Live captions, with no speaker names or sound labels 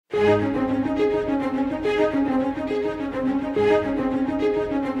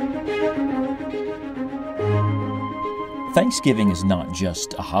Thanksgiving is not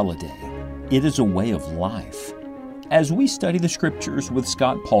just a holiday, it is a way of life. As we study the Scriptures with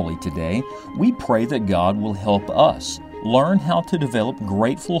Scott Pauley today, we pray that God will help us learn how to develop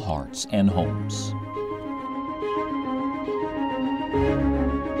grateful hearts and homes.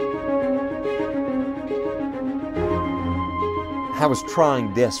 I was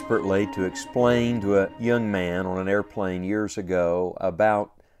trying desperately to explain to a young man on an airplane years ago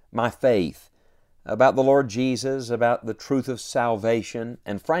about my faith, about the Lord Jesus, about the truth of salvation,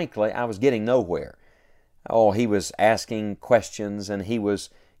 and frankly, I was getting nowhere. Oh, he was asking questions, and he was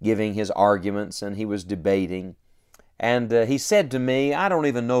giving his arguments, and he was debating. And he said to me, "I don't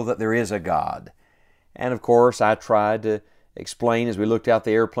even know that there is a God." And of course, I tried to explain as we looked out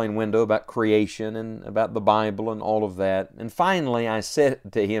the airplane window about creation and about the Bible and all of that. And finally, I said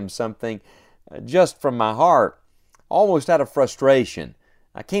to him something just from my heart, almost out of frustration.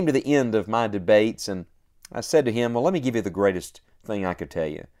 I came to the end of my debates and I said to him, "Well, let me give you the greatest thing I could tell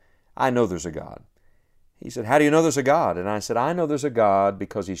you. I know there's a God." He said, "How do you know there's a God?" And I said, "I know there's a God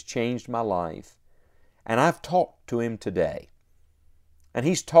because He's changed my life. And I've talked to Him today. And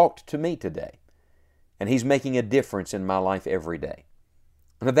He's talked to me today. And He's making a difference in my life every day."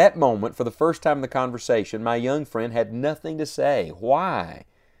 And at that moment, for the first time in the conversation, my young friend had nothing to say. Why?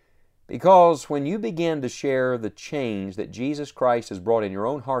 Because when you begin to share the change that Jesus Christ has brought in your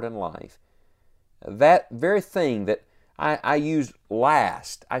own heart and life, that very thing that I used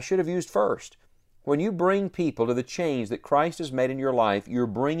last, I should have used first. When you bring people to the change that Christ has made in your life, you're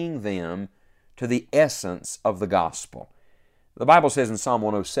bringing them to the essence of the gospel. The Bible says in Psalm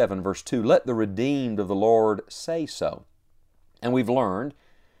 107, verse 2, "Let the redeemed of the Lord say so." And we've learned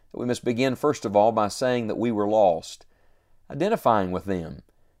that we must begin, first of all, by saying that we were lost, identifying with them,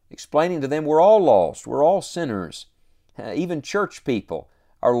 explaining to them we're all lost, we're all sinners. Even church people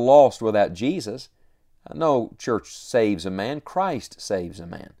are lost without Jesus. No church saves a man, Christ saves a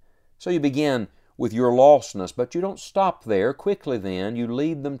man. So you begin with your lostness, but you don't stop there. Quickly then, you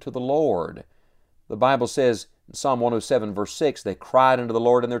lead them to the Lord. The Bible says in Psalm 107, verse 6, "They cried unto the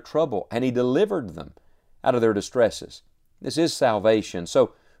Lord in their trouble, and He delivered them out of their distresses." This is salvation.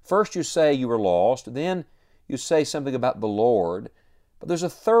 So first you say you were lost, then you say something about the Lord. But there's a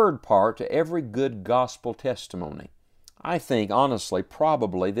third part to every good gospel testimony. I think, honestly,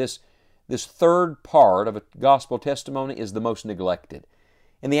 probably this third part of a gospel testimony is the most neglected.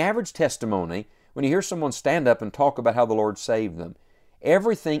 In the average testimony, when you hear someone stand up and talk about how the Lord saved them,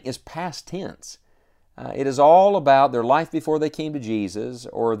 everything is past tense. It is all about their life before they came to Jesus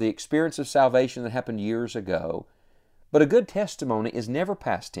or the experience of salvation that happened years ago. But a good testimony is never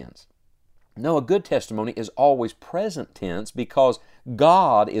past tense. No, a good testimony is always present tense because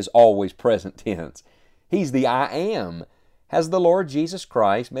God is always present tense. He's the I am. Has the Lord Jesus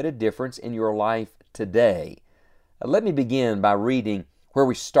Christ made a difference in your life today? Let me begin by reading where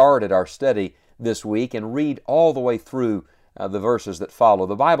we started our study this week and read all the way through the verses that follow.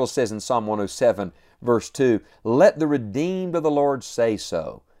 The Bible says in Psalm 107, verse 2, "Let the redeemed of the Lord say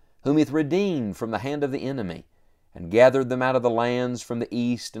so, whom He hath redeemed from the hand of the enemy, and gathered them out of the lands from the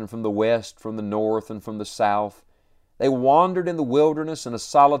east and from the west, from the north and from the south. They wandered in the wilderness in a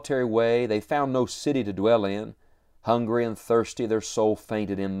solitary way. They found no city to dwell in. Hungry and thirsty, their soul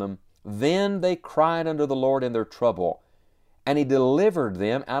fainted in them. Then they cried unto the Lord in their trouble, and He delivered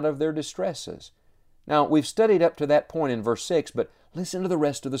them out of their distresses." Now, we've studied up to that point in verse 6, but listen to the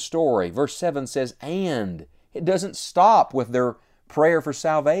rest of the story. Verse 7 says, "And." It doesn't stop with their prayer for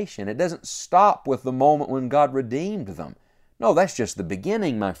salvation. It doesn't stop with the moment when God redeemed them. No, that's just the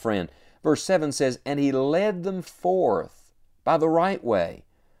beginning, my friend. Verse 7 says, "And He led them forth by the right way,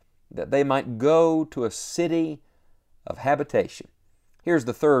 that they might go to a city of habitation." Here's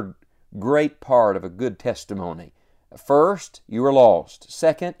the third great part of a good testimony. First, you were lost.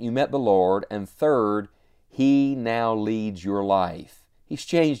 Second, you met the Lord. And third, He now leads your life. He's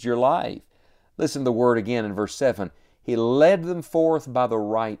changed your life. Listen to the word again in verse 7. He led them forth by the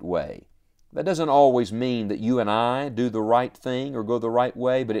right way. That doesn't always mean that you and I do the right thing or go the right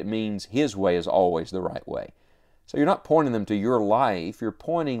way, but it means His way is always the right way. So you're not pointing them to your life, you're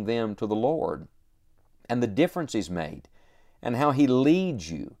pointing them to the Lord and the difference He's made and how He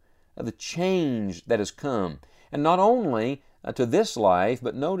leads you, the change that has come. And not only to this life,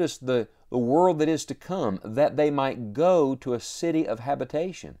 but notice the world that is to come, that they might go to a city of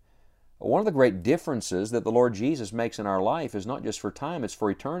habitation. One of the great differences that the Lord Jesus makes in our life is not just for time, it's for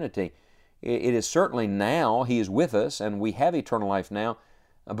eternity. It is certainly now He is with us and we have eternal life now,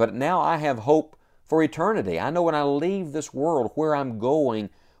 but now I have hope for eternity. I know when I leave this world where I'm going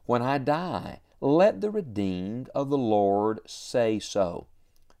when I die. Let the redeemed of the Lord say so.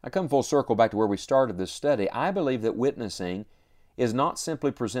 I come full circle back to where we started this study. I believe that witnessing is not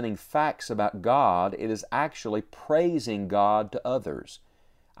simply presenting facts about God, it is actually praising God to others.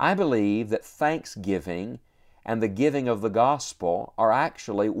 I believe that thanksgiving and the giving of the gospel are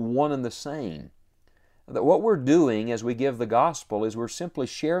actually one and the same. That what we're doing as we give the gospel is we're simply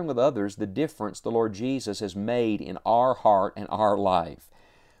sharing with others the difference the Lord Jesus has made in our heart and our life.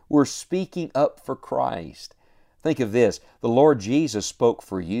 We're speaking up for Christ. Think of this, the Lord Jesus spoke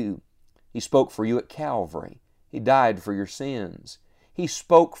for you. He spoke for you at Calvary. He died for your sins. He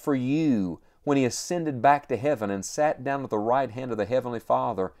spoke for you when He ascended back to heaven and sat down at the right hand of the Heavenly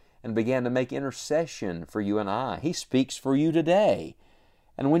Father and began to make intercession for you and I. He speaks for you today.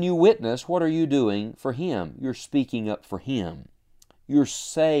 And when you witness, what are you doing for Him? You're speaking up for Him. You're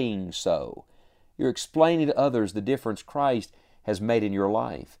saying so. You're explaining to others the difference Christ has made in your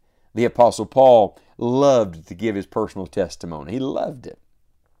life. The Apostle Paul loved to give his personal testimony. He loved it.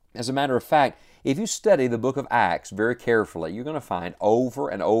 As a matter of fact, if you study the book of Acts very carefully, you're going to find over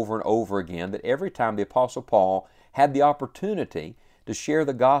and over and over again that every time the Apostle Paul had the opportunity to share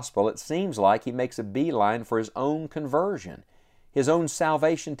the gospel, it seems like he makes a beeline for his own conversion, his own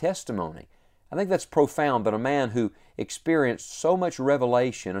salvation testimony. I think that's profound that a man who experienced so much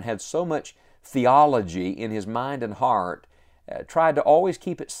revelation and had so much theology in his mind and heart tried to always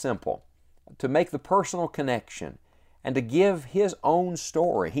keep it simple, to make the personal connection, and to give his own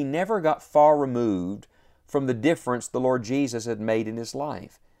story. He never got far removed from the difference the Lord Jesus had made in his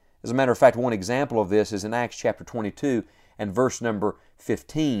life. As a matter of fact, one example of this is in Acts chapter 22 and verse number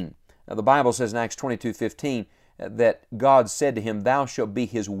 15. Now, the Bible says in Acts 22:15 that God said to him, "Thou shalt be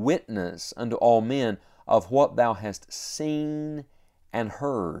His witness unto all men of what thou hast seen and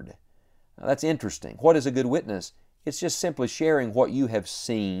heard." Now, that's interesting. What is a good witness? It's just simply sharing what you have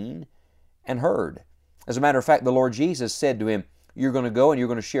seen and heard. As a matter of fact, the Lord Jesus said to him, "You're going to go and you're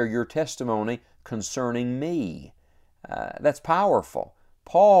going to share your testimony concerning me." That's powerful.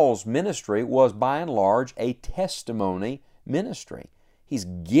 Paul's ministry was by and large a testimony ministry. He's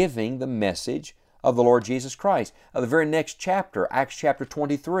giving the message of the Lord Jesus Christ. The very next chapter, Acts chapter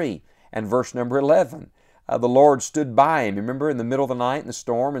 23 and verse number 11, the Lord stood by him, remember, in the middle of the night in the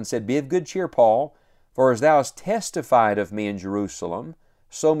storm and said, "Be of good cheer, Paul, for as thou hast testified of me in Jerusalem,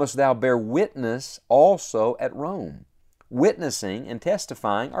 so must thou bear witness also at Rome." Witnessing and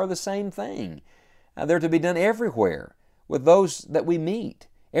testifying are the same thing. They're to be done everywhere with those that we meet,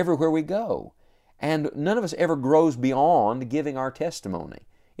 everywhere we go. And none of us ever grows beyond giving our testimony.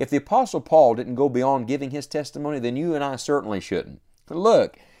 If the Apostle Paul didn't go beyond giving his testimony, then you and I certainly shouldn't.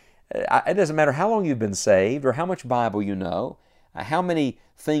 Look, it doesn't matter how long you've been saved or how much Bible you know, how many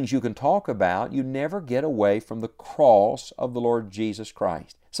things you can talk about, you never get away from the cross of the Lord Jesus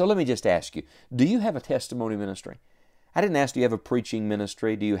Christ. So let me just ask you, do you have a testimony ministry? I didn't ask, do you have a preaching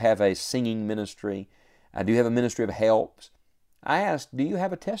ministry? Do you have a singing ministry? Do you have a ministry of helps? I asked, do you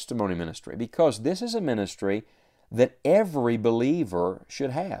have a testimony ministry? Because this is a ministry that every believer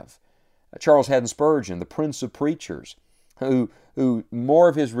should have. Charles Haddon Spurgeon, the Prince of Preachers, who more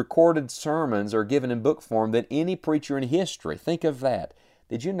of his recorded sermons are given in book form than any preacher in history. Think of that.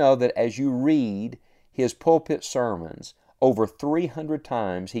 Did you know that as you read his pulpit sermons, over 300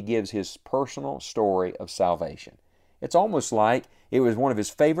 times he gives his personal story of salvation? It's almost like it was one of his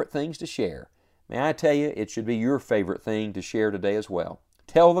favorite things to share. May I tell you, it should be your favorite thing to share today as well.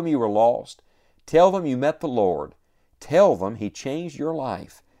 Tell them you were lost. Tell them you met the Lord. Tell them He changed your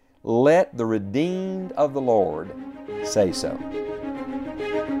life. Let the redeemed of the Lord say so.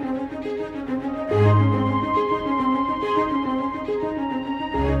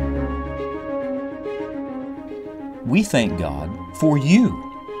 We thank God for you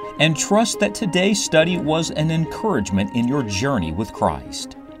and trust that today's study was an encouragement in your journey with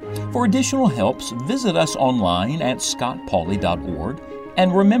Christ. For additional helps, visit us online at scottpauley.org,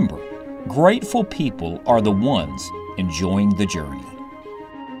 and remember, grateful people are the ones enjoying the journey.